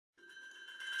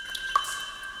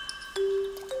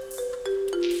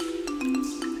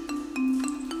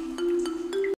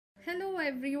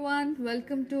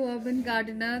welcome to Urban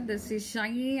Gardener. This is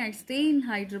Shani. I stay in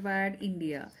Hyderabad,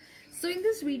 India. So in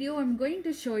this video, I'm going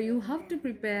to show you how to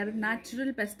prepare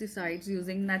natural pesticides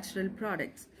using natural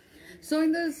products. So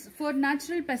for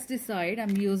natural pesticide,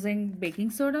 I'm using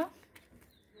baking soda,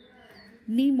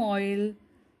 Neemoil,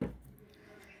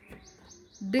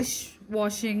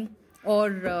 dishwashing or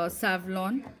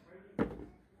Savlon.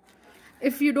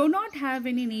 If you do not have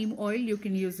any neem oil, you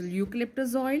can use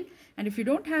Eucalyptusoil, and if you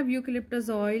don't have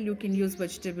Eucalyptusoil, you can use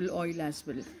vegetable oil as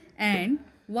well, and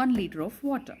 1 liter of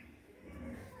water.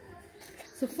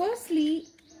 So firstly,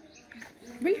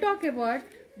 we'll talk about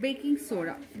baking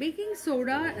soda. Baking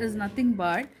soda is nothing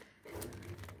but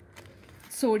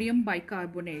sodium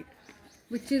bicarbonate,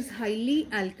 which is highly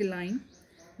alkaline,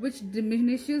 which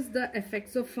diminishes the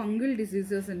effects of fungal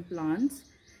diseases in plants,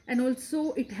 and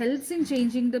also it helps in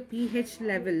changing the pH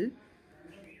level,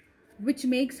 which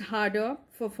makes harder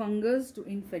for fungus to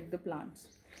infect the plants.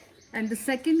 And the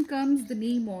second comes the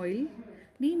neem oil.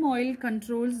 Neem oil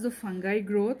controls the fungi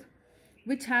growth,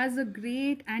 which has a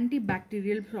great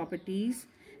antibacterial properties,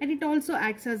 and it also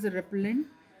acts as a repellent.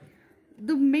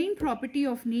 The main property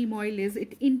of neem oil is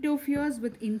it interferes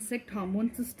with insect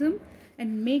hormone system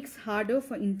and makes harder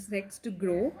for insects to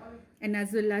grow and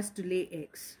as well as to lay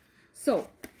eggs. So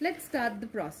let's start the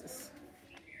process.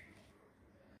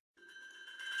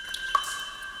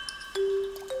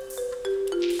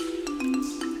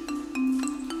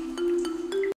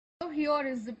 So here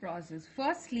is the process.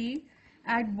 Firstly,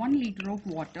 add 1 liter of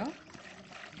water.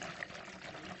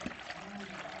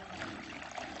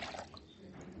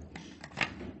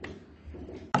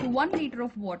 To 1 liter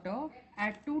of water,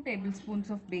 add 2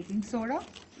 tablespoons of baking soda.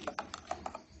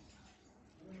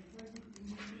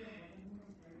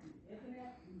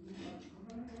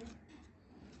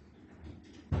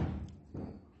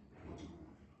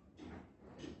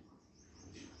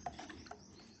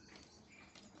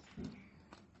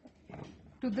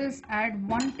 To this, add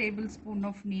 1 tablespoon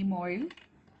of neem oil.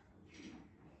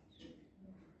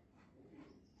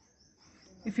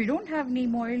 If you don't have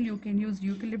neem oil, you can use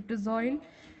eucalyptus oil.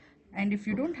 And if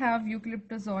you don't have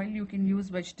eucalyptus oil, you can use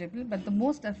vegetable. But the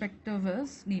most effective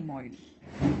is neem oil.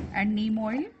 And neem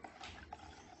oil.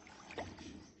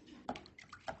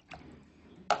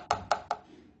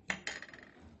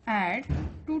 Add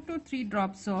 2 to 3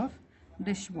 drops of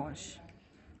dishwash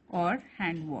or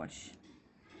hand wash.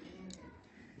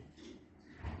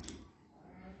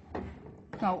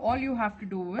 Now all you have to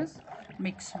do is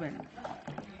mix well.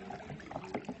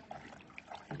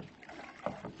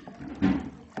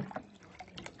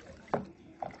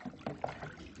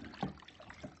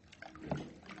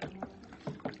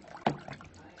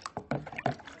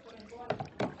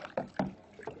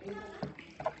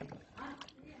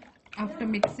 After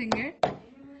mixing it,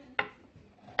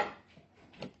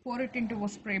 pour it into a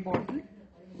spray bottle.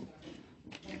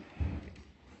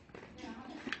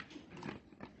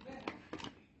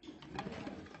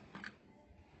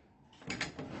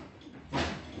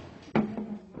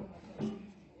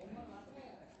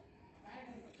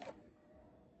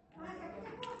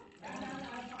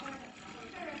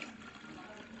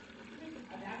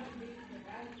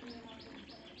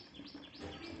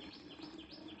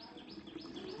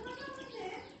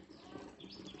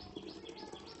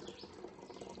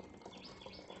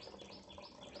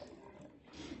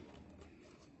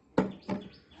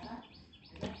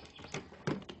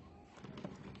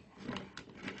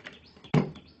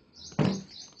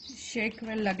 Shake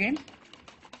well again.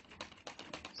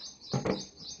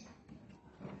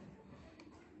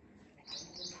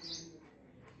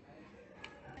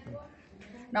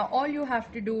 Now all you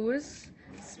have to do is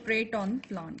spray it on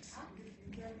plants.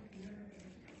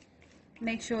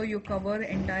 Make sure you cover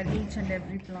each and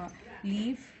every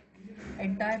leaf.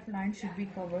 Entire plant should be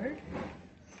covered.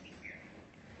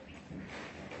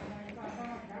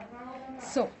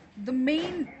 So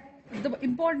the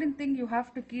important thing you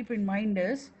have to keep in mind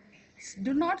is,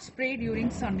 do not spray during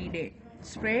sunny day.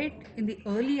 Spray it in the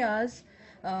early hours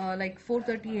like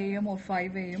 4:30 a.m. or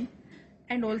 5 a.m.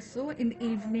 and also in the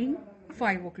evening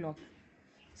 5 o'clock.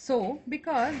 So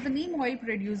because the neem oil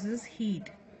produces heat,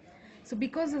 so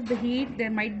because of the heat there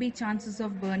might be chances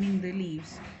of burning the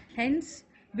leaves. Hence,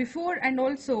 before and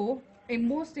also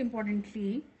most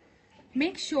importantly,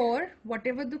 make sure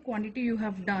whatever the quantity you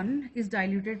have done is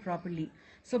diluted properly.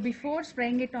 So before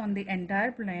spraying it on the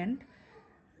entire plant,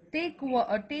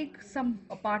 take some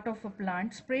part of a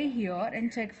plant, spray here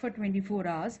and check for 24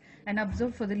 hours and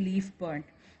observe for the leaf burn.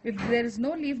 If there is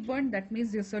no leaf burnt, that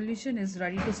means your solution is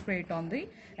ready to spray it on the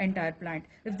entire plant.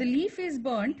 If the leaf is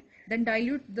burnt, then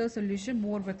dilute the solution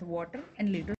more with water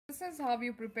and later. This is how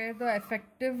you prepare the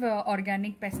effective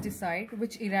organic pesticide,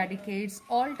 which eradicates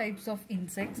all types of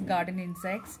insects, garden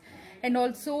insects, and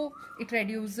also it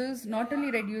reduces, not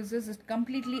only reduces, it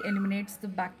completely eliminates the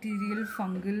bacterial,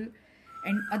 fungal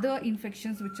and other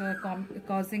infections which are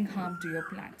causing harm to your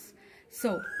plants.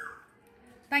 So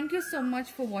thank you so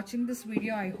much for watching this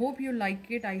video. I hope you like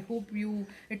it. I hope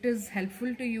it is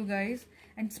helpful to you guys,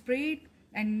 and spray it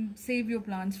and save your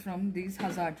plants from these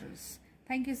hazards.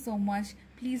 Thank you so much.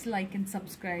 Please like and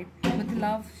subscribe. With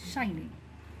love, Shiny.